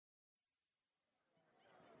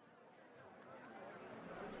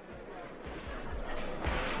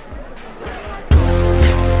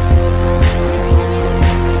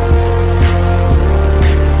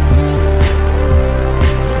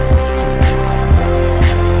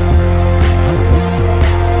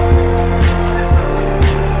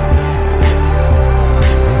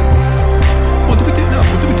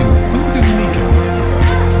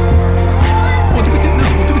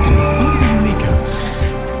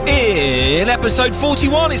In episode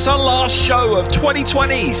 41, it's our last show of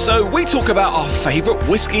 2020, so we talk about our favourite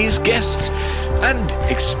whiskies, guests, and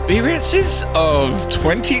experiences of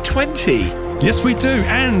 2020. Yes, we do,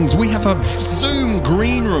 and we have a Zoom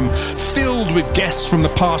green room filled with guests from the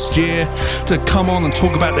past year to come on and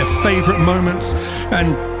talk about their favourite moments.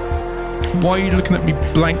 And why are you looking at me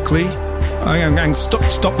blankly?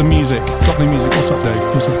 Stop the music. Stop the music. What's up, Dave?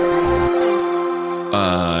 What's up?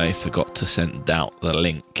 I forgot to send out the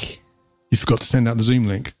link. You forgot to send out the Zoom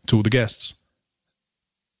link to all the guests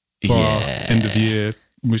for our end of year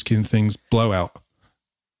Whiskey and Things blowout.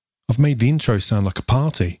 I've made the intro sound like a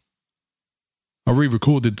party. I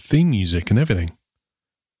re-recorded the theme music and everything.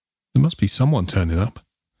 There must be someone turning up.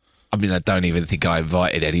 I mean, I don't even think I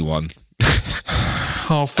invited anyone.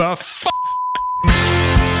 Oh, for f***.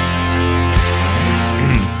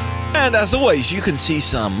 And as always, you can see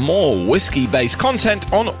some more whiskey-based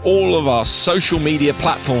content on all of our social media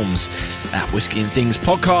platforms at Whiskey and Things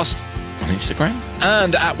Podcast on Instagram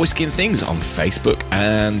and at Whiskey and Things on Facebook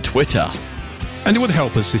and Twitter. And it would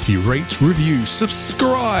help us if you rate, review,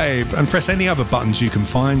 subscribe, and press any other buttons you can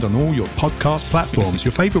find on all your podcast platforms.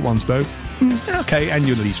 Your favourite ones, though. Okay, and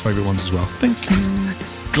your least favourite ones as well. Thank you.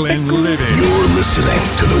 Glenlivet. You're listening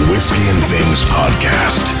to the Whiskey and Things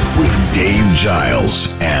Podcast with Dave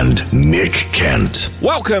Giles and Nick Kent.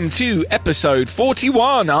 Welcome to episode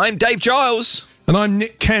 41. I'm Dave Giles. And I'm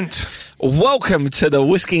Nick Kent. Welcome to the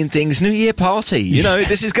Whiskey and Things New Year party. You know,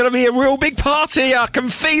 this is going to be a real big party. I can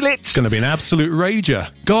feel it. It's going to be an absolute rager.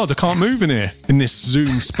 God, I can't move in here, in this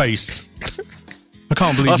Zoom space. I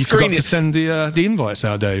can't believe you forgot to send the invites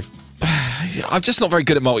out, Dave. I'm just not very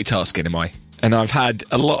good at multitasking, am I? And I've had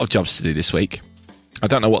a lot of jobs to do this week. I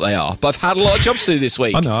don't know what they are, but I've had a lot of jobs to do this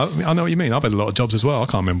week. I know what you mean. I've had a lot of jobs as well. I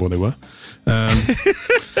can't remember what they were.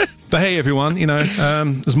 But hey, everyone, you know,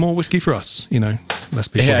 there's more whiskey for us, you know. Let's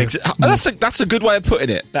be that's a good way of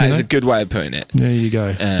putting it. That is a good way of putting it. There you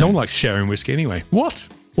go. No one likes sharing whiskey anyway.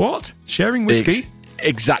 What? Sharing whiskey?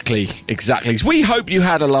 Exactly. We hope you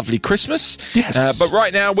had a lovely Christmas. Yes. But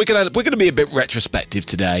right now we're gonna be a bit retrospective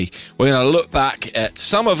today. We're gonna look back at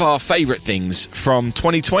some of our favourite things from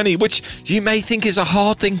 2020, which you may think is a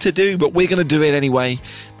hard thing to do, but we're gonna do it anyway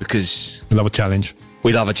because we love a challenge.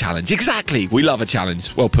 We love a challenge. Exactly. We love a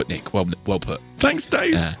challenge. Well put, Nick. Well put. Thanks,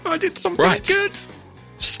 Dave. I did something good.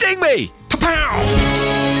 Sting me. Pa-pow!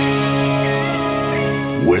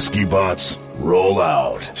 Whiskey bots, roll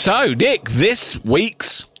out. So, Nick, this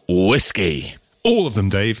week's whiskey. All of them,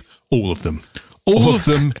 Dave. All of them. All of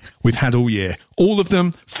them we've had all year. All of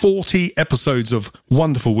them, 40 episodes of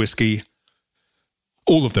wonderful whiskey.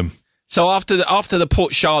 All of them. So after the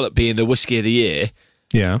Port Charlotte being the whiskey of the year,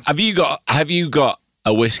 have you got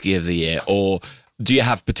a whiskey of the year, or do you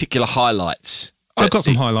have particular highlights? I've got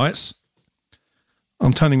some highlights.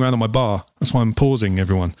 I'm turning around on my bar. That's why I'm pausing,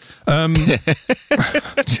 everyone. I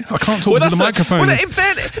can't talk to the microphone. In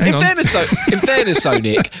fairness,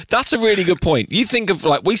 Nick, that's a really good point. You think of,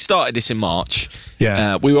 like, we started this in March.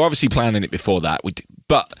 Yeah. We were obviously planning it before that.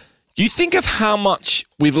 But you think of how much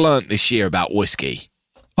we've learnt this year about whiskey.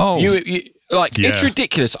 Oh. It's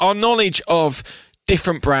ridiculous. Our knowledge of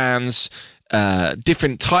different brands,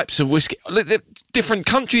 different types of whiskey, different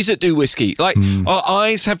countries that do whiskey. Our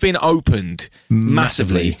eyes have been opened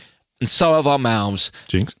massively, and so have our mouths.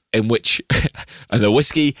 Jinx. In which the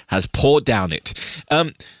whiskey has poured down them.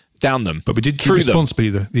 But we did drink responsibly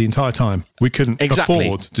the entire time. We couldn't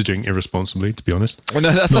afford to drink irresponsibly, to be honest. Well,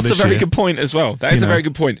 no, that's a very good point as well. That is a very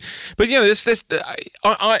good point. But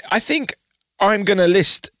I think I'm going to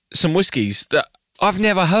list some whiskies that I've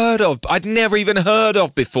never heard of. I'd never even heard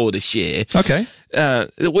of before this year. Okay.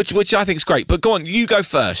 Which I think is great. But go on, you go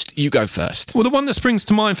first. Well, the one that springs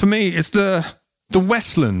to mind for me is the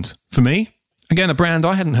Westland for me. Again, a brand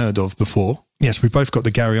I hadn't heard of before. Yes, we've both got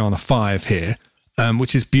the Gariana 5 here,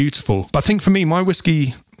 which is beautiful. But I think for me, my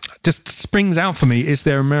whiskey just springs out for me is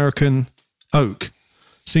their American Oak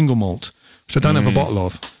single malt, which I don't have a bottle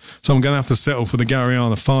of. So I'm going to have to settle for the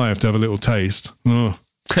Gariana 5 to have a little taste. Oh.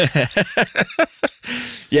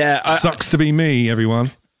 Sucks to be me,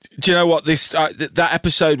 everyone. Do you know what? This that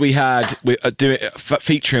episode we had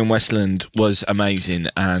featuring Westland was amazing,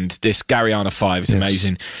 and this Gariana 5 is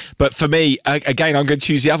amazing. But for me, again, I'm going to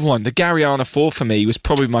choose the other one. The Gariana 4 for me was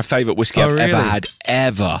probably my favourite whiskey I've ever had.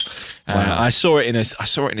 Wow. I saw it in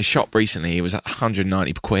a shop recently. It was at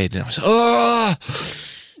 190 quid, and I was like,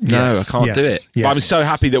 No, I can't do it. Yes. But I'm so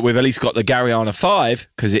happy that we've at least got the Gariana 5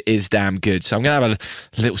 because it is damn good. So I'm going to have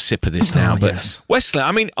a little sip of this now. But Westland,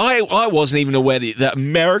 I mean, I wasn't even aware that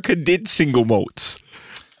America did single malts.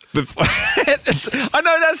 I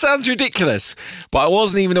know that sounds ridiculous, but I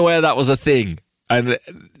wasn't even aware that was a thing. And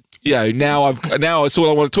now it's all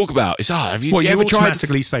I want to talk about. It's have you Well, you ever tried?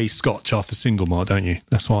 automatically say Scotch after single malt, don't you?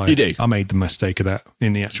 That's why You do. I made the mistake of that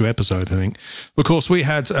in the actual episode, I think. Of course, we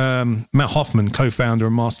had Matt Hoffman, co-founder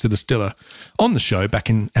and master distiller, on the show back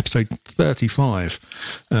in episode 35.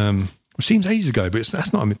 Which seems ages ago, but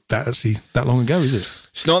that's not actually that long ago, is it?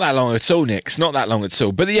 It's not that long at all, Nick. It's not that long at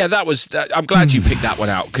all. But yeah, I'm glad you picked that one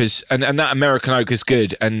out because and that American Oak is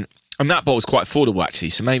good and that bottle's quite affordable actually.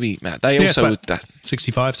 So maybe they also would that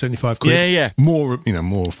 65, 75 quid. Yeah. More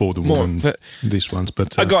affordable than these ones.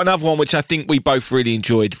 But I got another one which I think we both really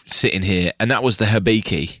enjoyed sitting here, and that was the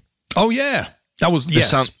Hibiki. Oh yeah, that was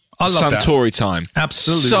I love Suntory time.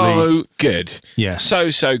 Absolutely. So good. Yes.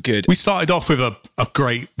 So good. We started off with a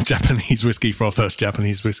great Japanese whiskey for our first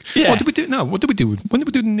Japanese whiskey. Yeah. What did we do? No, what did we do? When did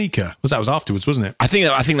we do the Nika? That was afterwards, wasn't it? I think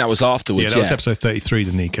that was afterwards. Yeah, that was episode 33,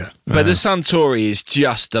 the Nika. But the Suntory is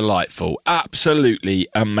just delightful. Absolutely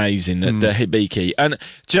amazing, the Hibiki. And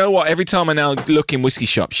do you know what? Every time I now look in whiskey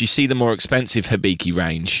shops, you see the more expensive Hibiki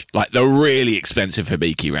range, like the really expensive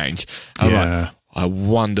Hibiki range. I'm like, I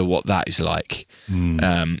wonder what that is like.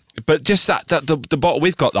 But just that the bottle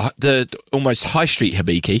we've got, the almost high street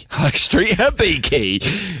Hibiki,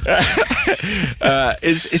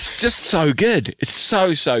 it's just so good. It's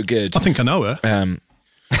so good. I think I know her.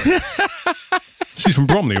 She's from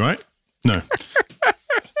Bromley, right? No.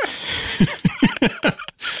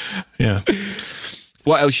 Yeah.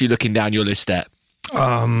 What else are you looking down your list at?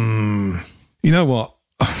 You know what?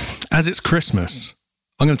 As it's Christmas,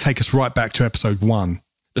 I'm going to take us right back to episode 1.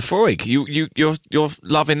 Lefroy. You're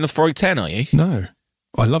loving Lefroy 10, are you? No.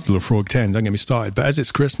 I love the Lefroy 10, don't get me started. But as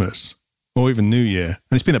it's Christmas, or even New Year,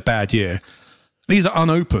 and it's been a bad year, these are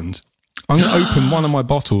unopened. I'm going to open one of my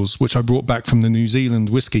bottles, which I brought back from the New Zealand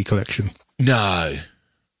whiskey collection. No,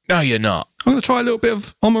 you're not. I'm going to try a little bit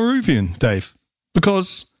of Omaruvian, Dave,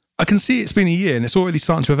 because I can see it's been a year and it's already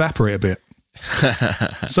starting to evaporate a bit.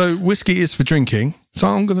 So whiskey is for drinking, so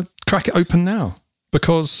I'm going to crack it open now,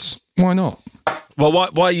 because why not? Well,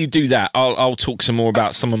 while you do that, I'll talk some more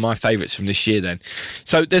about some of my favourites from this year then.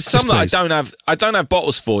 So there's some that I don't have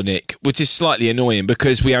bottles for, Nick, which is slightly annoying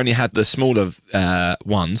because we only had the smaller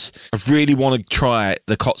ones. I really want to try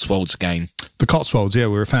the Cotswolds again. The Cotswolds, yeah,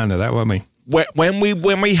 we were a fan of that, weren't we? When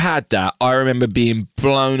we had that, I remember being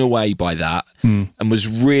blown away by that and was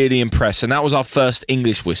really impressed. And that was our first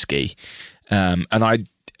English whiskey. And I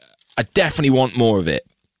definitely want more of it.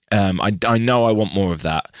 I know I want more of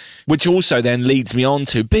that, which also then leads me on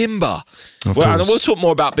to Bimber. And we'll talk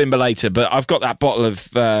more about Bimber later, but I've got that bottle of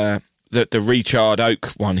the Richard Oak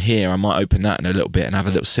one here. I might open that in a little bit and have a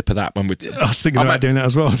little sip of that when we. I was thinking about doing that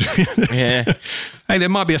as well, to be honest. Yeah. Hey, there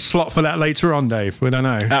might be a slot for that later on, Dave. We don't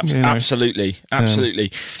know. Absolutely.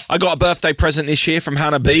 I got a birthday present this year from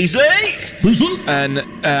Hannah Beasley. And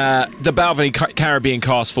the Balvenie Caribbean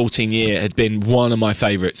Cask 14 year had been one of my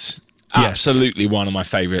favourites. Yes. Absolutely one of my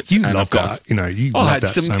favourites. You love that. You love that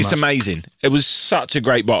so much. It's amazing. It was such a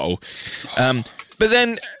great bottle. But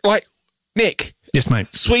then, Nick. Yes,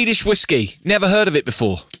 mate. Swedish whiskey. Never heard of it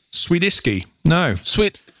before. Swedisky. No.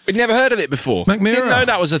 We'd never heard of it before. Mackmyra. Didn't know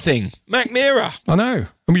that was a thing. Mackmyra. I know.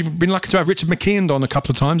 And we've been lucky to have Richard McKeon on a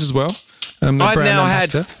couple of times as well. I've now had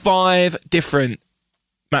 5 different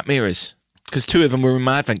Mackmyras because 2 of them were in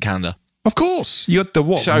my advent calendar. Of course. You had the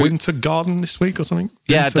Winter Garden this week or something?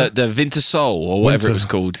 Yeah, the Winter Soul or whatever it was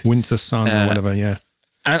called. Winter Sun or whatever, yeah.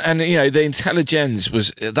 And the Intelligence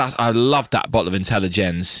was that. I loved that bottle of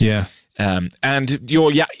Intelligence. Yeah. And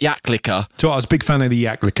your yak liquor. So I was a big fan of the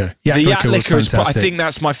yak liquor. The yak liquor is, I think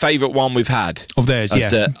that's my favourite one we've had. Of theirs, of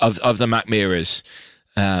the Mackmyras.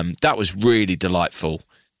 That was really delightful.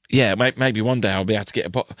 Yeah, maybe one day I'll be able to get a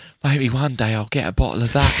bottle. Maybe one day I'll get a bottle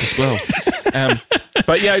of that as well.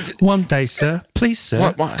 But yeah, one day, sir. Please,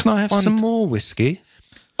 sir. Can I have some more whiskey?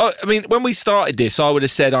 I mean, when we started this, I would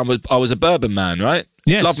have said I was a bourbon man, right?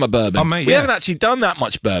 Yes. Love my bourbon. We haven't actually done that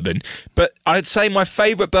much bourbon, but I'd say my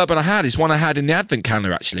favourite bourbon I had is one I had in the advent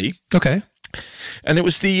calendar, actually. Okay. And it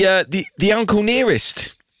was the Uncle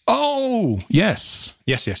Nearest. Oh, yes.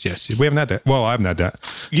 Yes. We haven't had that. Well, I haven't had that.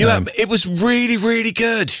 It was really, really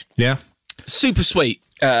good. Yeah. Super sweet.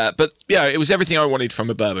 But, yeah, it was everything I wanted from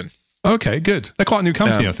a bourbon. Okay, good. They're quite a new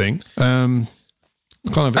company, I think.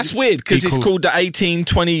 That's weird because it's called the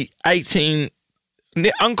 18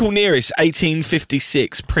 Uncle Nearest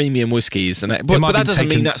 1856 premium whiskey, isn't it? But that doesn't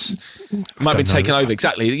mean might have been taken over.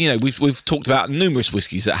 Exactly. We've talked about numerous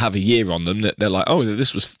whiskies that have a year on them that they're like, oh,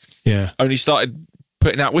 this was only started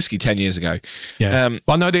putting out whiskey 10 years ago. Yeah. Well,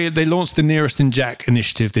 I know they launched the Nearest in Jack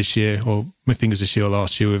initiative this year, or I think it was this year or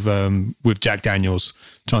last year with Jack Daniels,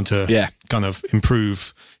 trying to kind of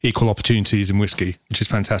improve equal opportunities in whiskey, which is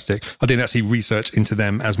fantastic. I didn't actually research into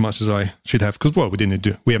them as much as I should have because,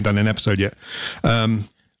 we haven't done an episode yet.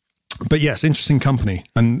 But yes, interesting company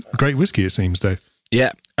and great whiskey, it seems, though.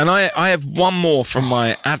 Yeah. And I have one more from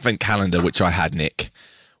my advent calendar, which I had, Nick,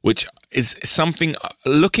 which is something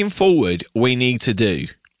looking forward we need to do.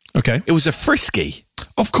 Okay. It was a Frisky.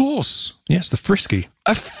 Of course. Yes, the Frisky.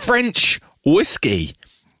 A French whiskey.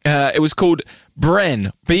 It was called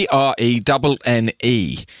Brenne, Brenne.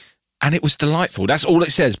 And it was delightful. That's all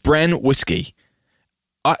it says, Brenne whiskey.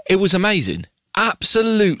 It was amazing.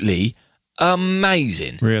 Absolutely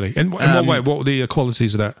amazing. Really? In what way? What were the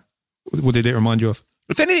qualities of that? What did it remind you of?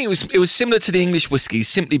 If anything, it was similar to the English whiskies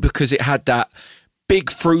simply because it had that big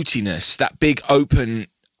fruitiness, that big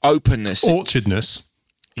openness. Orchardness.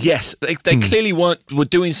 Yes. They clearly were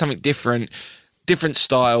doing something different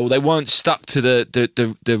style. They weren't stuck to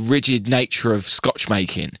the rigid nature of Scotch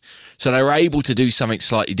making. So they were able to do something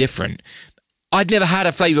slightly different. I'd never had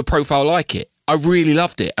a flavour profile like it. I really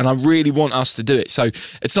loved it, and I really want us to do it. So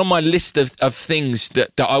it's on my list of things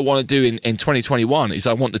that I want to do in 2021 is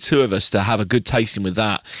I want the two of us to have a good tasting with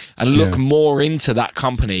that and look more into that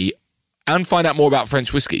company and find out more about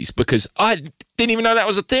French whiskies because I didn't even know that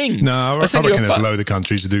was a thing. No, I reckon there's a load of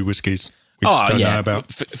countries to do whiskies. We just don't know about.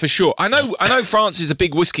 For sure. I know France is a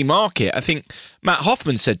big whiskey market. I think Matt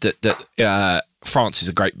Hoffman said that France is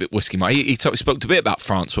a great whiskey market. He spoke a bit about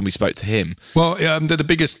France when we spoke to him. Well, they're the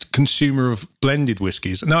biggest consumer of blended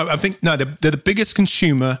whiskies. No, they're the biggest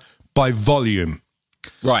consumer by volume.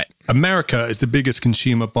 Right. America is the biggest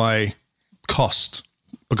consumer by cost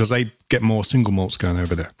because they get more single malts going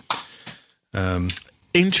over there.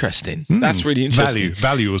 Interesting. That's really interesting.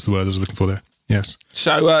 Value was the word I was looking for there. Yes.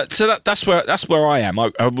 So that's where I am.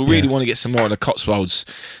 I really want to get some more of the Cotswolds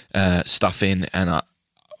stuff in, and I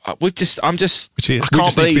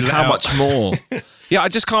can't believe how much more. Yeah, I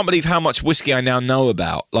just can't believe how much whiskey I now know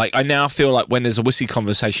about. Like, I now feel like when there's a whiskey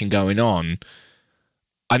conversation going on,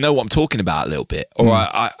 I know what I'm talking about a little bit, or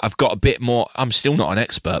I've got a bit more. I'm still not an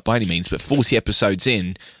expert by any means, but 40 episodes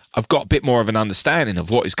in, I've got a bit more of an understanding of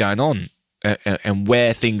what is going on. And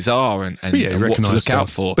where things are and what to look out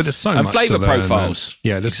for. But there's so much flavour to learn. profiles.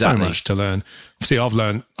 There's so much to learn. Obviously,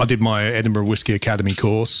 I did my Edinburgh Whiskey Academy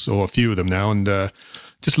course, or a few of them now, and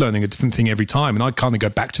just learning a different thing every time. And I kind of go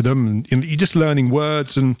back to them, and you're just learning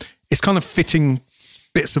words, and it's kind of fitting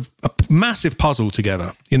bits of a massive puzzle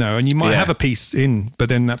together, and you might have a piece in, but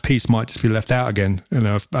then that piece might just be left out again,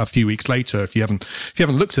 a few weeks later if you haven't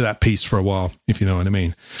looked at that piece for a while, if you know what I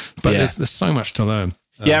mean. But there's so much to learn.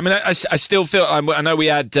 Yeah, I mean, I still feel. I know we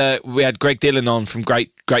had Greg Dillon on from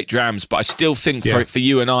Great Drams, but I still think for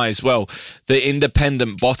you and I as well, the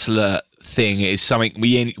independent bottler thing is something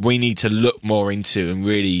we need to look more into and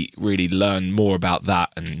really learn more about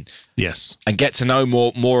that and get to know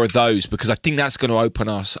more of those, because I think that's going to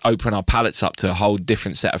open our palates up to a whole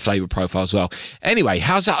different set of flavour profile as well. Anyway,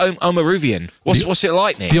 how's that Omaruvian? What's it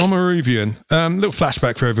like, Nick? The Omaruvian, little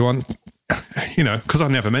flashback for everyone. Because I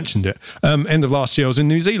never mentioned it. End of last year, I was in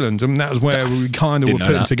New Zealand, and that was where we kind of were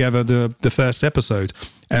putting together the first episode.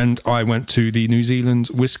 And I went to the New Zealand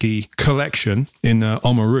whiskey collection in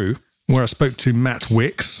Oamaru, where I spoke to Matt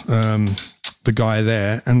Wicks, the guy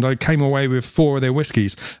there, and I came away with 4 of their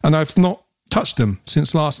whiskies, and I've not touched them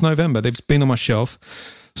since last November. They've been on my shelf.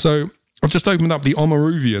 So I've just opened up the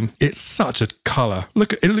Omaruvian. It's such a colour.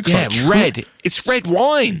 It looks like red. It's red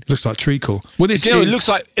wine. It looks like treacle. Well, it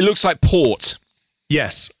looks like port.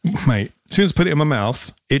 Yes, mate. As soon as I put it in my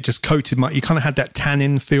mouth, it just coated my. You kind of had that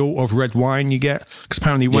tannin feel of red wine you get, because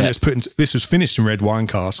apparently when it's put into, this was finished in red wine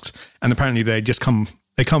casks, and apparently they come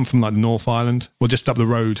from like the North Island or just up the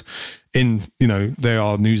road. They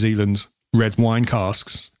are New Zealand red wine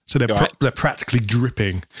casks. So they're practically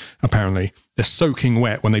dripping. Apparently, they're soaking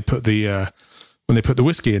wet when they put the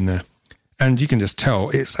whiskey in there, and you can just tell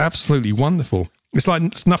it's absolutely wonderful.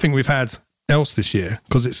 It's nothing we've had else this year,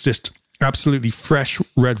 because it's just absolutely fresh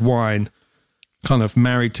red wine, kind of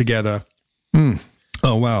married together.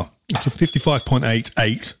 Oh wow! It's a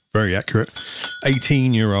 55.88, very accurate,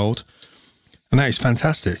 18-year-old, and that is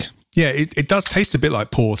fantastic. Yeah, it does taste a bit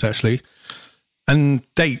like port actually, and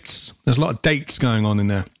dates. There's a lot of dates going on in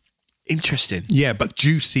there. Interesting. Yeah, but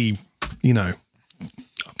juicy, I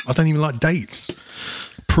don't even like dates.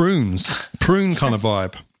 Prune kind of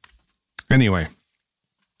vibe. Anyway.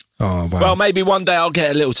 Oh, wow. Well, maybe one day I'll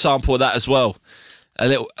get a little sample of that as well.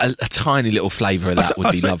 a tiny little flavour of that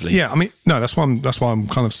would be lovely. Yeah, I mean, no, that's why I'm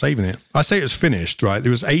kind of saving it. I say it was finished, right? It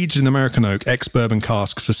was aged in American oak ex-bourbon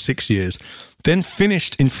casks for 6 years, then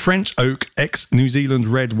finished in French oak ex-New Zealand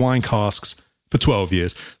red wine casks for 12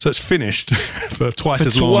 years. So it's finished for twice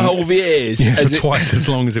as long. 12 years? Yeah, for twice as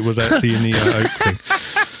long as it was actually in the oak thing.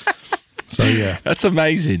 So yeah. That's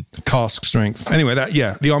amazing. Cask strength. Anyway,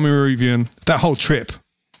 the Army Moravian, that whole trip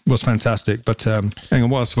was fantastic. But hang on,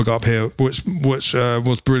 what else have I got up here? Which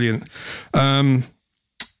was brilliant. I'm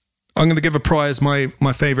going to give a prize. My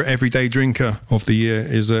favourite everyday drinker of the year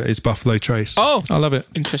is Buffalo Trace. Oh, I love it.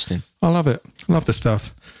 Interesting. I love it. Love the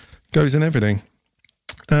stuff. Goes in everything.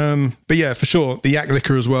 But yeah, for sure, the yak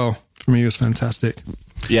liquor as well for me was fantastic.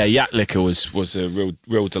 Yeah, yak liquor was a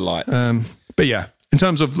real delight. But yeah, in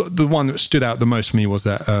terms of the one that stood out the most for me was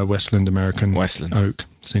that Westland American Oak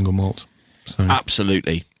single malt. So.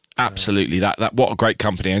 Absolutely. That what a great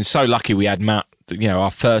company, and so lucky we had Matt,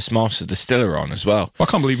 our first master distiller on as well. I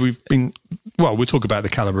can't believe we've been. Well, we'll talk about the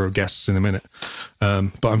caliber of guests in a minute,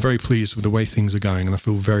 but I'm very pleased with the way things are going, and I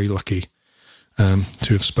feel very lucky to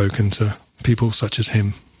have spoken to people such as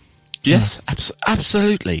him. Yes,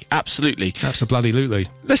 absolutely. Absolutely.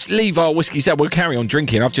 Let's leave our whiskies out. We'll carry on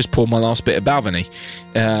drinking. I've just poured my last bit of Balvenie.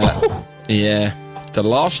 Yeah, the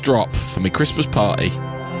last drop for my Christmas party.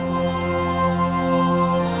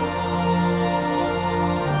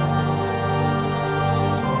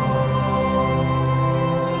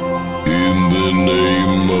 In the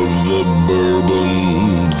name of the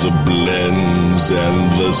bourbon, the blends,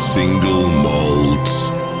 and the single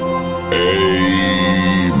malts. Amen.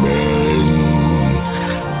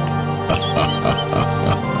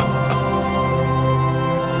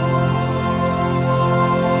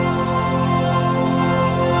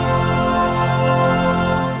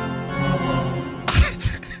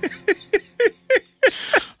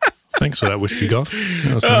 Thanks for that whiskey, God.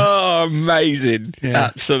 That was nice. Oh, amazing. Yeah.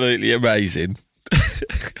 Absolutely amazing.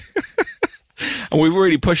 And we've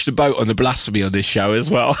really pushed the boat on the blasphemy on this show as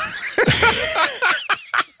well.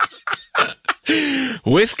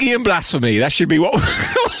 Whiskey and blasphemy. That should be what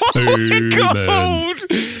we're called.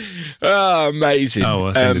 Oh, amazing. Oh,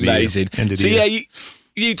 well, that's amazing. So, yeah,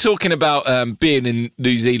 you talking about being in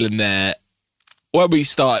New Zealand there. When we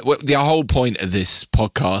started, the whole point of this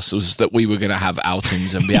podcast was that we were going to have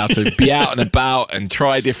outings and be able to be out and about and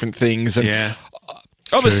try different things. And yeah,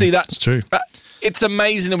 obviously that's true. It's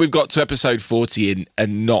amazing that we've got to episode 40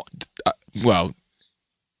 and not,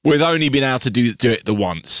 we've only been able to do it the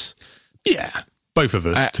once. Yeah, both of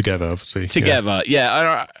us together, obviously. Together,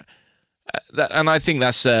 yeah. And I think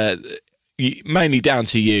that's mainly down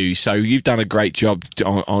to you. So you've done a great job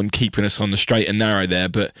on keeping us on the straight and narrow there.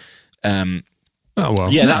 But that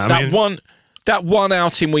one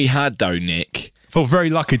outing we had though, Nick. I felt very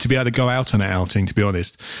lucky to be able to go out on that outing, to be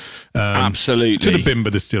honest. Absolutely. To the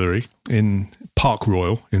Bimber Distillery in Park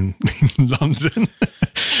Royal in London.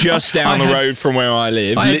 Just down the road from where I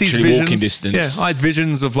live, literally walking distance. Yeah, I had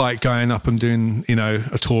visions of like going up and doing,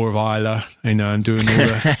 a tour of Islay, and doing all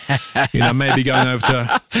the, maybe going over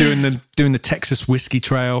to doing the Texas Whiskey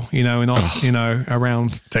Trail,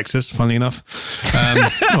 around Texas, funnily enough.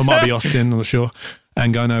 Or it might be Austin, I'm not sure.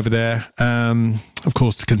 And going over there, of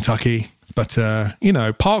course, to Kentucky. But,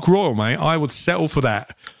 Park Royal, mate, I would settle for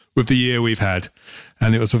that with the year we've had.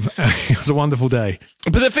 And it was a wonderful day.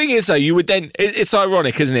 But the thing is, though, you would then... It's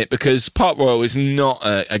ironic, isn't it? Because Park Royal is not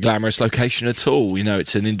a glamorous location at all.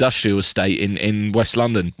 It's an industrial estate in West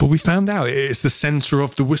London. But we found out it's the centre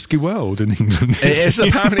of the whiskey world in England. It is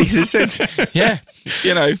apparently the centre. Yeah,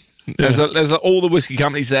 There's all the whiskey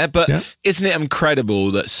companies there, but isn't it incredible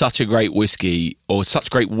that such a great whiskey or such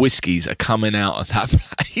great whiskies are coming out of that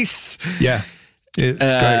place? Yeah, it's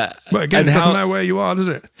great. But again, it doesn't matter where you are, does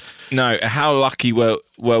it? No, how lucky were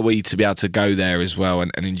we to be able to go there as well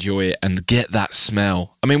and enjoy it and get that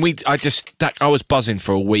smell? I mean, I was buzzing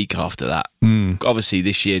for a week after that. Obviously,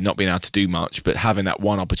 this year not being able to do much, but having that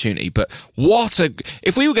one opportunity. But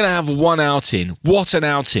if we were going to have one outing, what an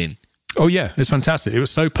outing! Oh yeah, it's fantastic. It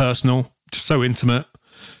was so personal, just so intimate.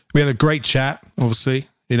 We had a great chat, obviously,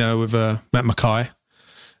 with Matt Mackay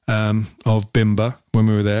of Bimber when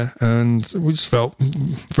we were there, and we just felt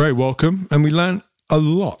very welcome, and we learned a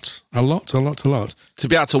lot. To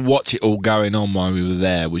be able to watch it all going on while we were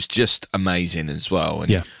there was just amazing as well.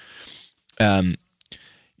 And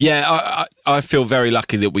I feel very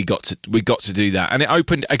lucky that we got to do that, and it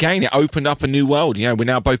opened up a new world. We're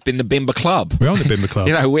now both in the Bimber Club. We're on the Bimber Club.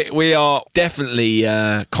 We are definitely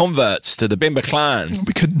converts to the Bimber clan.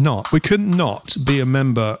 We could not be a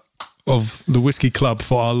member of the Whiskey Club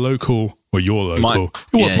for our local, or your local.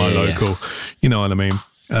 It was my local. Yeah. You know what I mean?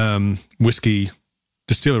 Whiskey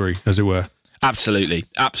distillery, as it were. Absolutely.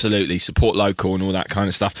 Support local and all that kind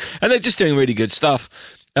of stuff. And they're just doing really good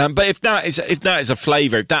stuff. But if that is a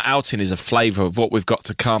flavour, if that outing is a flavour of what we've got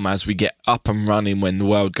to come as we get up and running when the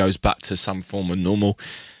world goes back to some form of normal,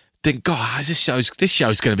 then God, this show's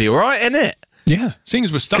going to be all right, isn't it? Yeah, seeing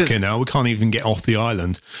as we're stuck here now, we can't even get off the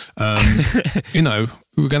island. You know,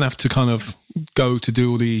 we're going to have to kind of go to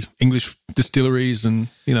do all the English distilleries and,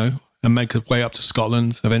 you know, and make our way up to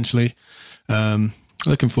Scotland eventually.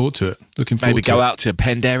 Looking forward to it. Maybe go out to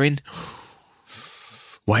Penderyn.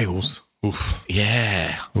 Wales. Oof.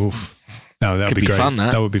 Yeah. Oof. No, that would be Could be great. fun,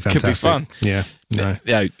 that. That would be fantastic. Could be fun. Yeah. No.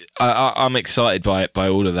 Yeah, I'm excited by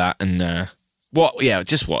all of that. And what a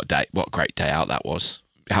day. What a great day out that was.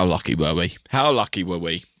 How lucky were we?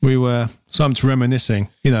 We were sometimes reminiscing.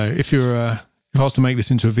 You know, if I was to make this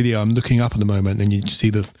into a video, I'm looking up at the moment and you see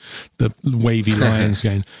the wavy lines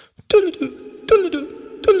going, "Doodle-doo,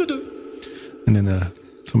 doodle-doo, doodle-doo." And then someone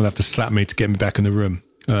will have to slap me to get me back in the room.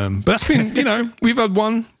 But that's been, you know, we've had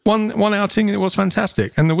one outing and it was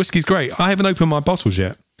fantastic. And the whiskey's great. I haven't opened my bottles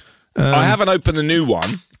yet. I haven't opened the new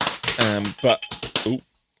one, but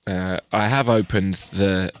I have opened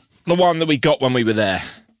the one that we got when we were there.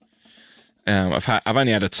 I've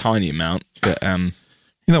only had a tiny amount, but you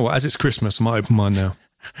know what? As it's Christmas, I might open mine now.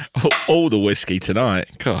 all the whiskey tonight,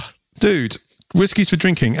 God, dude. Whiskey's for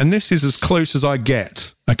drinking, and this is as close as I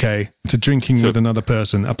get, okay, to drinking with another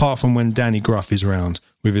person, apart from when Danny Gruff is around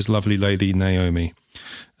with his lovely lady Naomi.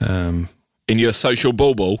 In your social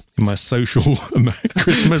bauble? In my social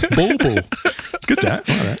Christmas bauble. It's good, that.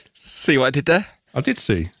 I like that. See what I did there? I did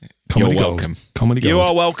see. Comedy You're gold. welcome. Comedy gold. You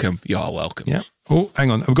are welcome. You are welcome. Yeah. Oh,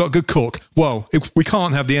 hang on. I've got a good cork. Well, we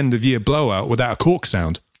can't have the end of year blowout without a cork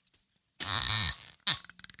sound.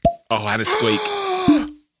 Oh, and a squeak.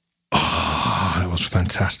 That was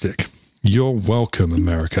fantastic. You're welcome,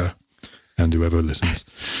 America, and whoever listens.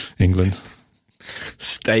 England.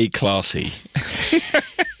 Stay classy.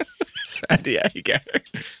 San Diego.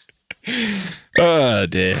 Oh,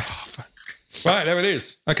 dear. Right, there it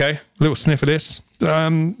is. Okay, a little sniff of this.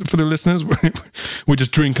 For the listeners, we're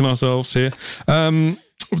just drinking ourselves here.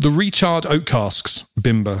 The Recharred Oak Casks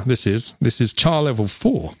Bimber. This is Char Level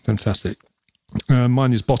 4. Fantastic.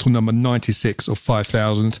 Mine is bottle number 96 of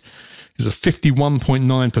 5,000. It's a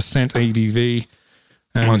 51.9% ABV.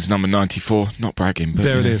 Mine's number 94. Not bragging, but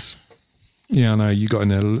there it is. Yeah, I know. You got in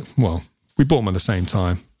there. Well, we bought them at the same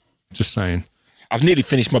time. Just saying. I've nearly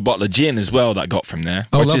finished my bottle of gin as well that I got from there,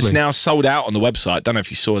 which is lovely. now sold out on the website. Don't know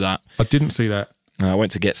if you saw that. I didn't see that. I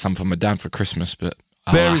went to get some for my dad for Christmas, but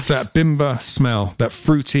there is that Bimber smell, that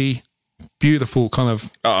fruity, beautiful kind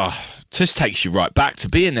of. Oh, just takes you right back to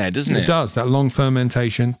being there, doesn't it? It does. That long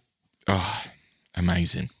fermentation. Oh,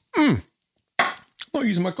 amazing. I'm not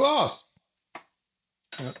using my glass.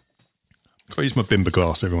 Got to use my Bimber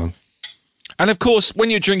glass, everyone. And of course, when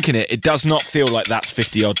you're drinking it, it does not feel like that's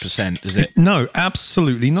 50-odd%, does it? No,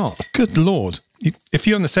 absolutely not. Good Lord. If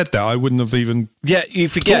you hadn't said that, I wouldn't have even you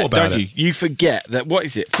forget, about don't you? You forget that, what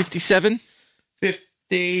is it, 57? 51.9.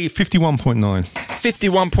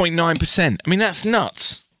 51.9%. I mean, that's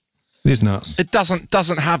nuts. It is nuts. It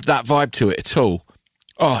doesn't have that vibe to it at all.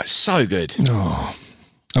 Oh, it's so good. Oh,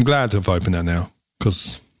 I'm glad I've opened that now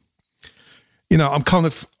because, you know,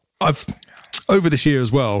 I've over this year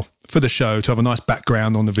as well, for the show, to have a nice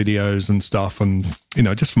background on the videos and stuff, and, you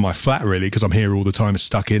know, just for my flat really, because I'm here all the time,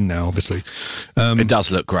 stuck in now, obviously. It does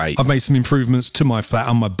look great. I've made some improvements to my flat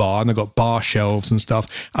and my bar, and I've got bar shelves and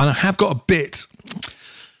stuff, and I have got a bit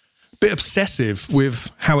obsessive with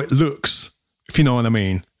how it looks, if you know what I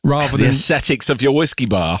mean, rather the than aesthetics of your whiskey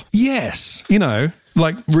bar. Yes, you know,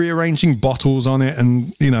 like rearranging bottles on it,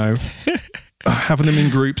 and, you know, having them in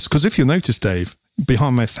groups. Because if you notice, Dave,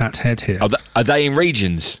 behind my fat head here, are they in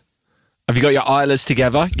regions? Have you got your Islers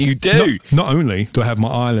together? You do. Not only do I have my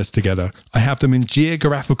Islers together, I have them in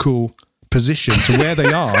geographical position to where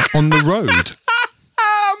they are on the road.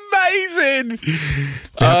 Amazing.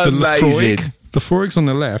 I have Amazing. The Laphroaig's on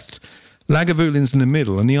the left, Lagavulins in the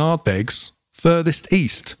middle, and the Ardbegs furthest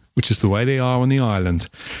east, which is the way they are on the island.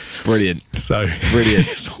 Brilliant. So brilliant.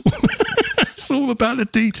 It's all about the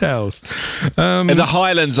details. And the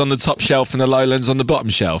Highlands on the top shelf and the Lowlands on the bottom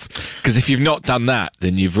shelf. Because if you've not done that,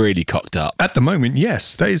 then you've really cocked up. At the moment,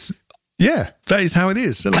 yes. That is how it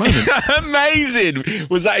is at the moment. Amazing.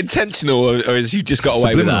 Was that intentional, or has you just got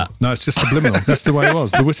away with that? No, it's just subliminal. That's the way it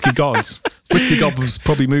was. The whiskey gods. Whiskey gods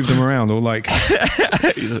probably moved them around, or like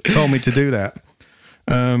told me to do that.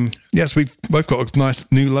 Yes, we've both got a nice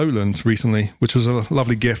new Lowland recently, which was a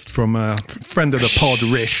lovely gift from a friend of the pod,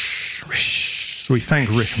 Rish. So we thank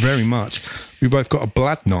Rish very much. We both got a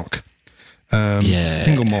Bladnoch,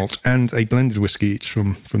 single malt and a blended whiskey each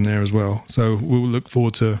from there as well. So we'll look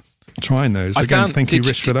forward to trying those. Again, thank you,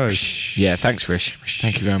 Rish, for those. Yeah, thanks, Rish.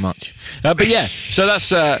 Thank you very much. But yeah, so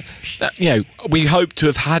that's, we hope to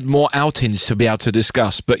have had more outings to be able to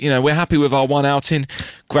discuss. But, we're happy with our one outing.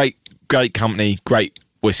 Great company, great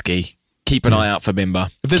whiskey. Keep an eye out for Bimber.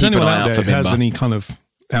 If there's anyone out there who has any kind of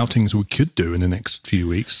outings we could do in the next few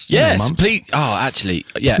weeks, yes, please. Oh, actually,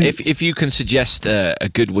 yeah. If you can suggest a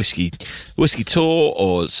good whiskey tour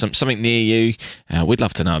or something near you, we'd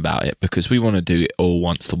love to know about it, because we want to do it all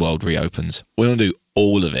once the world reopens. We want to do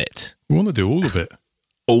all of it. We want to do all of it.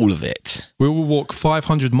 All of it. We will walk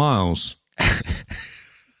 500 miles.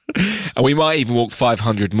 And we might even walk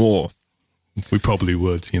 500 more. We probably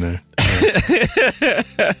would,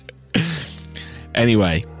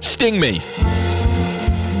 Anyway, sting me.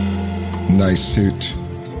 Nice suit,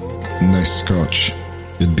 nice scotch.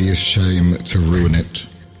 It'd be a shame to ruin it.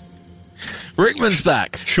 Rickman's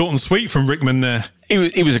back. Short and sweet from Rickman there.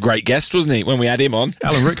 He was a great guest, wasn't he, when we had him on?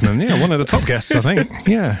 Alan Rickman, yeah, one of the top guests, I think.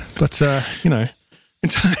 Yeah, but,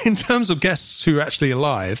 in terms of guests who are actually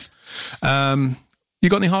alive, you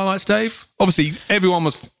got any highlights, Dave? Obviously, everyone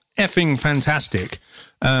was effing fantastic.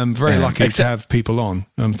 Very lucky to have people on.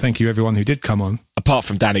 Thank you, everyone who did come on. Apart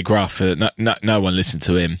from Danny Gruff, no one listened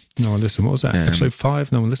to him. No one listened. What was that? Episode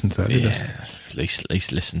 5? No one listened to that, did they? At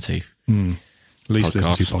least listen to. Least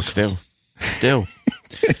listen to podcast. Still.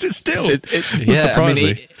 Is it still? Surprise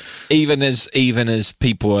me. Even as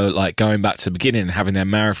people are like going back to the beginning and having their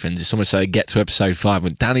marathons, it's almost like they get to episode 5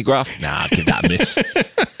 with Danny Gruff. Nah, give that a miss.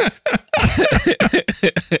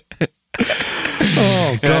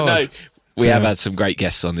 Oh, God. We have had some great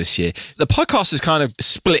guests on this year. The podcast is kind of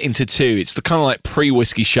split into two. It's the kind of like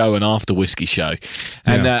pre-whiskey show and after-whiskey show.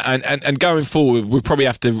 And going forward, we'll probably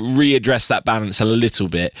have to readdress that balance a little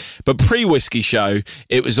bit. But pre-whiskey show,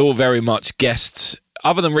 it was all very much guests,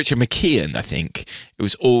 other than Richard McKeon, I think. It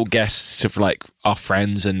was all guests of like our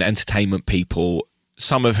friends and entertainment people,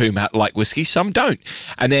 some of whom like whiskey, some don't.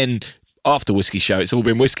 And then after whiskey show, it's all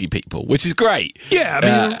been whiskey people, which is great. Yeah,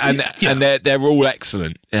 I mean, and they're all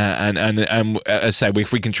excellent. And as I say,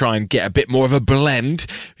 if we can try and get a bit more of a blend,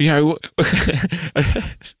 we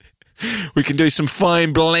can do some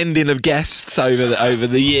fine blending of guests over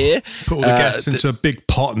the year. Put all the guests into a big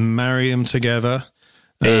pot and marry them together.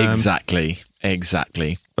 Exactly.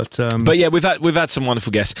 But yeah, we've had some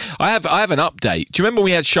wonderful guests. I have an update. Do you remember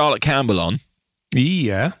we had Charlotte Campbell on?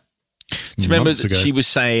 Yeah. Do you remember that she was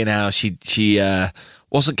saying how she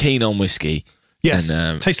wasn't keen on whiskey? Yes,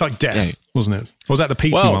 and, tastes like death, wasn't it? Or was that the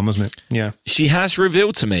PT one, wasn't it? Yeah. She has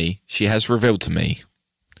revealed to me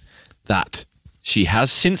that she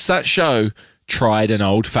has, since that show, tried an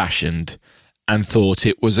old-fashioned and thought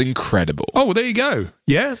it was incredible. Oh, well, there you go.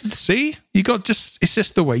 Yeah, see? It's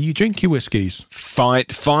just the way you drink your whiskies.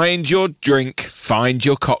 Find your drink, find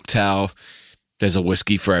your cocktail. There's a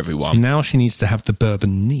whiskey for everyone. So now she needs to have the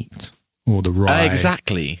bourbon neat. Or the rye.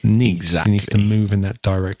 Exactly. Neat. Exactly. She needs to move in that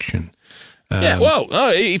direction.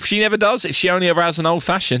 If she never does, if she only ever has an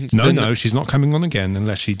old-fashioned... No, she's not coming on again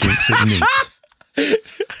unless she drinks it neat.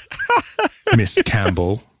 Miss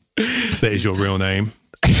Campbell, if that is your real name.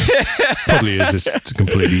 Probably is just a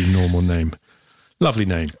completely normal name. Lovely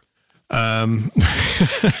name.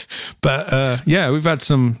 But we've had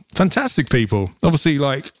some fantastic people. Obviously,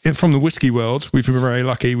 like from the whiskey world, we've been very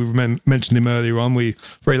lucky. We've mentioned him earlier on. We're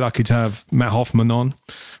very lucky to have Matt Hoffman on,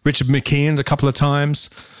 Richard McKeon a couple of times,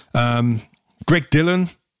 Greg Dillon,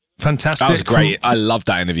 fantastic. That was great. I loved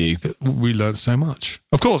that interview. We learned so much.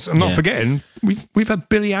 Of course, I'm not forgetting we've had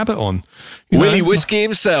Billy Abbott on, Willie Whiskey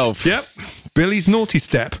himself. Yep, Billy's naughty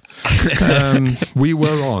step. We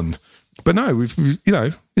were on. But no, we've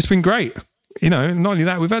it's been great. Not only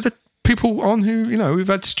that, we've had people on who, we've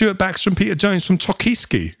had Stuart Baxter and Peter Jones from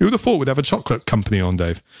Chokiski. Who would have thought we'd have a chocolate company on,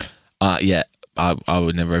 Dave? Yeah, I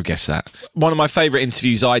would never have guessed that. One of my favourite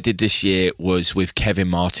interviews I did this year was with Kevin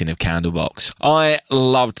Martin of Candlebox. I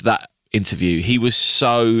loved that interview. He was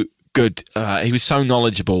so good. He was so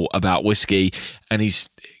knowledgeable about whiskey, and he's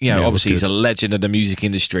obviously he's a legend of the music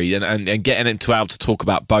industry, and getting him to be able to talk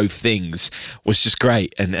about both things was just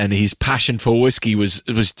great. And his passion for whiskey was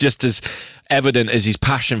just as evident as his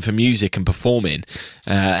passion for music and performing.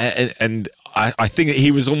 And I think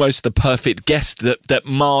he was almost the perfect guest that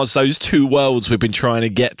mars those two worlds we've been trying to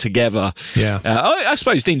get together. Yeah, I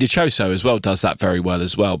suppose Dean DiCioso as well does that very well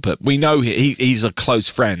as well. But we know he's a close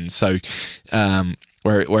friend, so.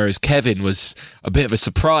 Whereas Kevin was a bit of a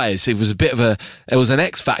surprise. There was an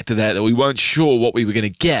X factor there that we weren't sure what we were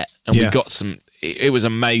going to get, and we got some it was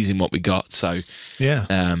amazing what we got. So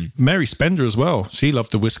Yeah. Mary Spender as well. She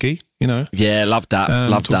loved the whiskey, you know. yeah, loved that.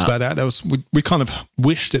 Loved Talked that. about that. That was we kind of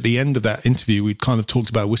wished at the end of that interview we'd kind of talked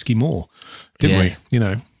about whiskey more, didn't Yeah. we? You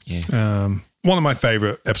know. Yeah. One of my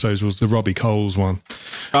favourite episodes was the Robbie Coles one.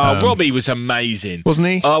 Robbie was amazing, Wasn't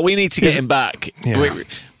he? Oh, we need to get him back. Yeah.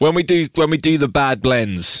 When we do the bad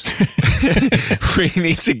blends, we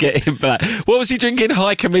need to get him back. What was he drinking?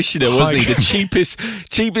 High Commissioner, wasn't he? The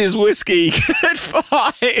cheapest whiskey he could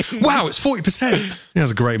find. Wow, it's 40%. That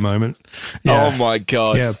was a great moment. Yeah. Oh my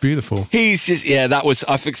god. Yeah, beautiful. He's just that was.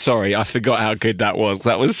 I forgot how good that was.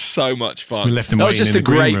 That was so much fun. We left him That was waiting just in a the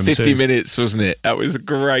green great room 50 too. minutes, wasn't it? That was a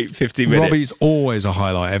great 50 minutes. Robbie's always a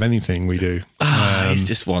highlight of anything we do. He's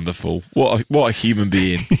just wonderful. What a human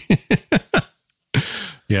being.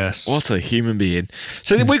 Yes. What a human being.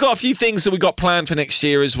 So then we got a few things that we got planned for next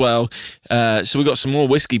year as well. So we got some more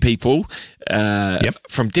whiskey people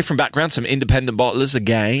from different backgrounds, some independent bottlers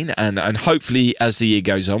again, and hopefully as the year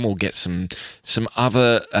goes on, we'll get some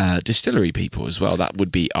other distillery people as well. That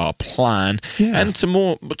would be our plan, and some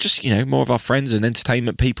more, just more of our friends and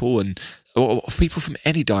entertainment people, and or people from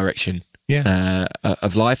any direction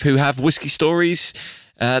of life who have whiskey stories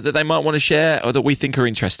that they might want to share or that we think are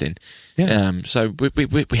interesting. Yeah. So we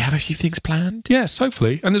have a few things planned. Yes,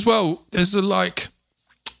 hopefully. And as well, there's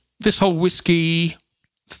this whole whiskey.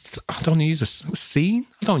 I don't want to use a scene.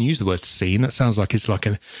 I don't use the word scene. That sounds like it's like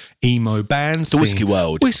an emo band scene. The whiskey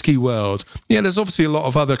world. Whiskey world. Yeah, there's obviously a lot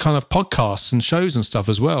of other kind of podcasts and shows and stuff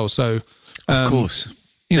as well. So, Of course.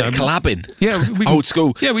 Collabing. Yeah, old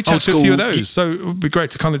school. Yeah, we chat to a few of those. So it would be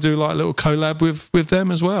great to kind of do like a little collab with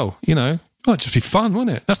them as well. It'd just be fun,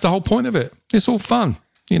 wouldn't it? That's the whole point of it. It's all fun,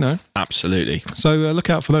 Absolutely. So look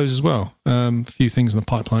out for those as well. A few things in the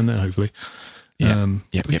pipeline there, hopefully. Yeah.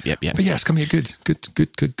 Yep. But yeah, it's gonna be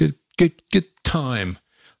a good time.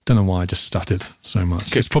 Don't know why I just stuttered so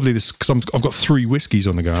much. It's probably this because I've got 3 whiskies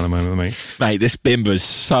on the go at the moment, mate. Mate, this Bimber's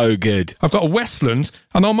so good. I've got a Westland,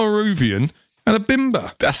 an Omaruvian, and a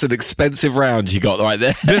Bimber. That's an expensive round you got right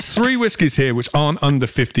there. There's 3 whiskies here which aren't under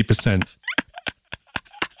 50%.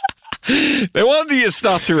 No wonder you're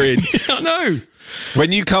stuttering. I know.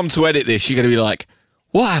 When you come to edit this, you're going to be like,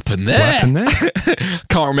 what happened there? What happened there?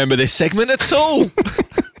 Can't remember this segment at all.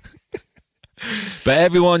 But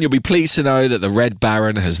everyone, you'll be pleased to know that the Red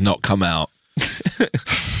Baron has not come out.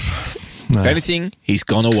 No. If anything, he's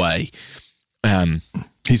gone away.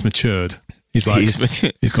 He's matured. He's like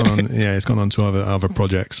He's gone on. Yeah, he's gone on to other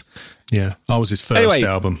projects. Yeah, I was his first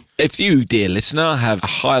album. If you, dear listener, have a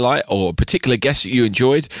highlight or a particular guest that you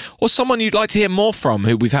enjoyed, or someone you'd like to hear more from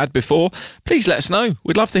who we've had before, please let us know.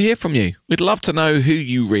 We'd love to hear from you. We'd love to know who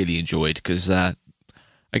you really enjoyed, because I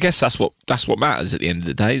guess that's what matters at the end of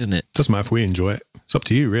the day, isn't it? Doesn't matter if we enjoy it. It's up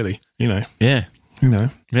to you, really. Yeah. Yeah.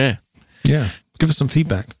 Yeah. Give us some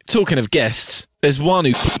feedback. Talking of guests, there's one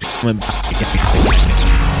who...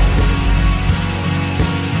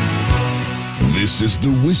 This is the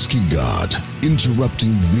Whiskey God,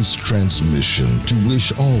 interrupting this transmission to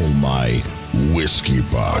wish all my whiskey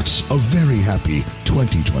bots a very happy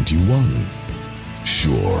 2021.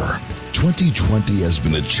 Sure, 2020 has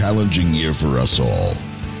been a challenging year for us all,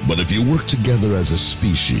 but if you work together as a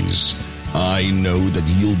species, I know that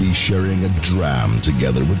you'll be sharing a dram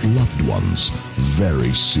together with loved ones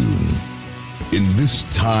very soon. In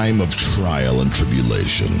this time of trial and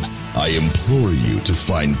tribulation, I implore you to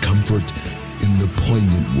find comfort in the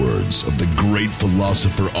poignant words of the great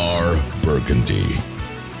philosopher R. Burgundy.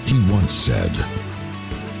 He once said,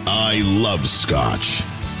 I love Scotch.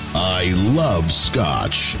 I love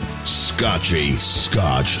Scotch. Scotchy,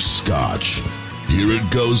 Scotch, Scotch. Here it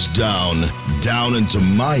goes down into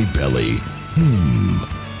my belly.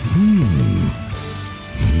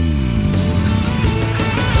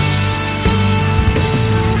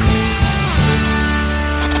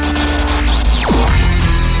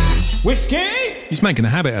 Whiskey? He's making a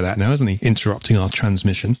habit of that now, isn't he? Interrupting our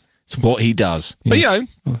transmission. It's what he does. Yes.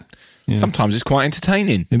 But, sometimes it's quite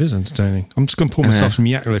entertaining. It is entertaining. I'm just going to pour myself some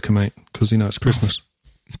yak liquor, mate, because it's Christmas.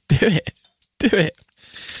 Do it.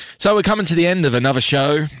 So we're coming to the end of another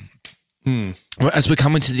show. As we're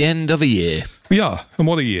coming to the end of a year. We are. And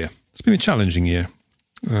what a year. It's been a challenging year.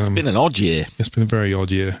 It's been an odd year. It's been a very odd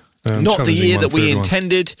year. Not the year that we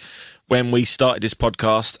intended when we started this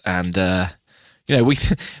podcast. And,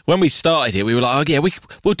 when we started it, we were like, oh, yeah,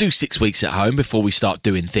 we'll do 6 weeks at home before we start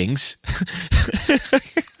doing things.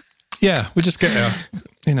 Yeah, we just get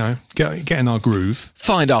in our groove.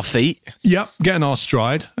 Find our feet. Yep, get in our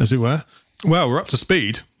stride, as it were. Well, we're up to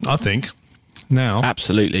speed, I think, now.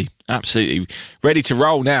 Absolutely. Ready to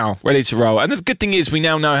roll now. And the good thing is we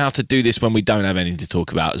now know how to do this when we don't have anything to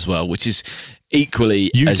talk about as well, which is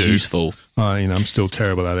equally as useful. I'm still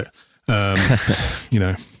terrible at it.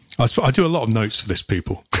 I do a lot of notes for this,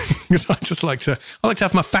 people, because I like to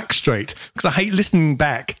have my facts straight, because I hate listening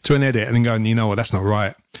back to an edit and then going, you know what, that's not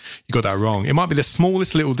right. You got that wrong. It might be the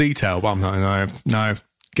smallest little detail, but I'm like, no,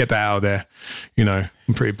 get that out of there. I'm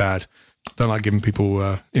pretty bad. Don't like giving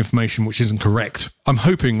people information which isn't correct. I'm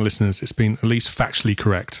hoping, listeners, it's been at least factually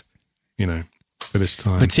correct, for this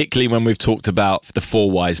time. Particularly when we've talked about the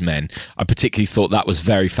 4 wise men. I particularly thought that was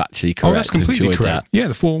very factually correct. Oh, that's completely correct. That. Yeah,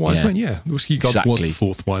 the 4 wise men, yeah. The Whiskey God was the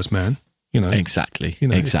 4th wise man. Exactly.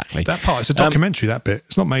 That part, it's a documentary, that bit.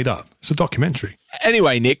 It's not made up. It's a documentary.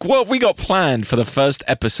 Anyway, Nick, what have we got planned for the first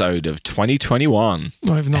episode of 2021?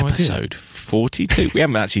 I have no idea. Episode 42. We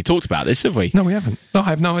haven't actually talked about this, have we? No, we haven't. No, I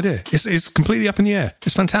have no idea. It's completely up in the air.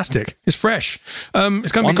 It's fantastic. It's fresh.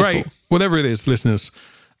 It's going to be great. Whatever it is, listeners.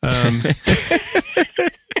 Can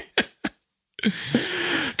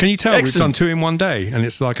you tell we've done 2 in one day, and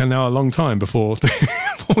it's like now a long time before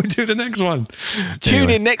we do the next one. Tune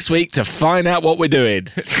in next week to find out what we're doing.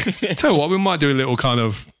 Tell you what, we might do a little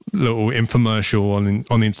infomercial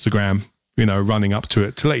on Instagram, running up to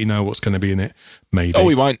it to let you know what's going to be in it. Maybe. Oh,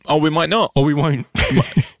 we won't. Oh, we might not. Or we won't.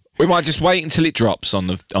 We might just wait until it drops on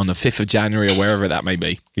the 5th of January or wherever that may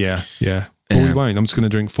be. Yeah. Or we won't. I'm just going to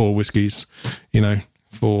drink 4 whiskies,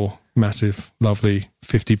 4 massive, lovely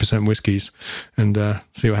 50% whiskies, and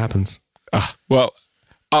see what happens. Well,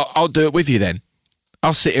 I'll do it with you then.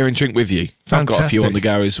 I'll sit here and drink with you. Fantastic. I've got a few on the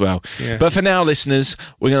go as well. Yeah. But for now, listeners,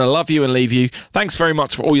 we're going to love you and leave you. Thanks very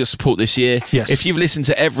much for all your support this year. Yes. If you've listened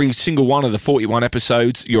to every single one of the 41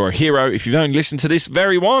 episodes, you're a hero. If you've only listened to this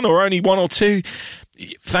very one or only 1 or 2,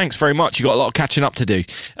 thanks very much. You've got a lot of catching up to do.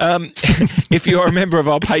 If you're a member of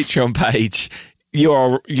our Patreon page, you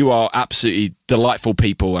are absolutely delightful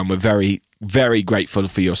people, and we're very, very grateful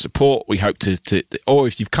for your support. We hope to or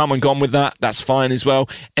if you've come and gone with that, that's fine as well.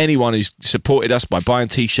 Anyone who's supported us by buying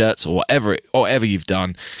T-shirts or whatever you've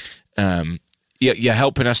done, you're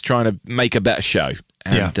helping us trying to make a better show.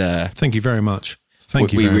 And, thank you very much.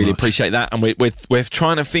 Thank you very much. We really much. appreciate that, and we're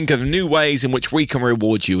trying to think of new ways in which we can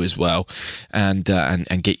reward you as well, and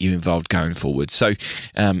get you involved going forward. So,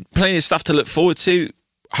 plenty of stuff to look forward to.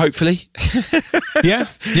 Hopefully. Yeah.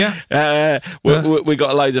 We've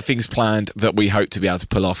got loads of things planned that we hope to be able to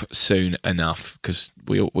pull off soon enough, because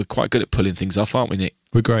we're quite good at pulling things off, aren't we, Nick?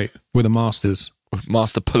 We're great. We're the masters.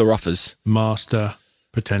 Master puller-offers. Master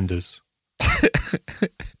pretenders.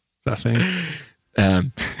 That thing.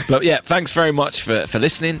 But yeah, thanks very much for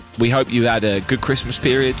listening. We hope you had a good Christmas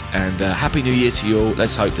period, and Happy New Year to you all.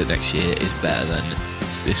 Let's hope that next year is better than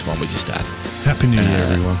this one we just had. Happy New Year,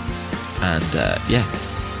 everyone. And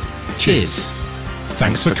cheers.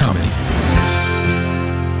 Thanks for coming.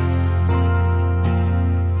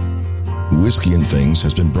 Whiskey and Things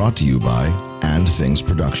has been brought to you by And Things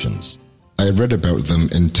Productions. I read about them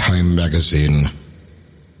in Time magazine.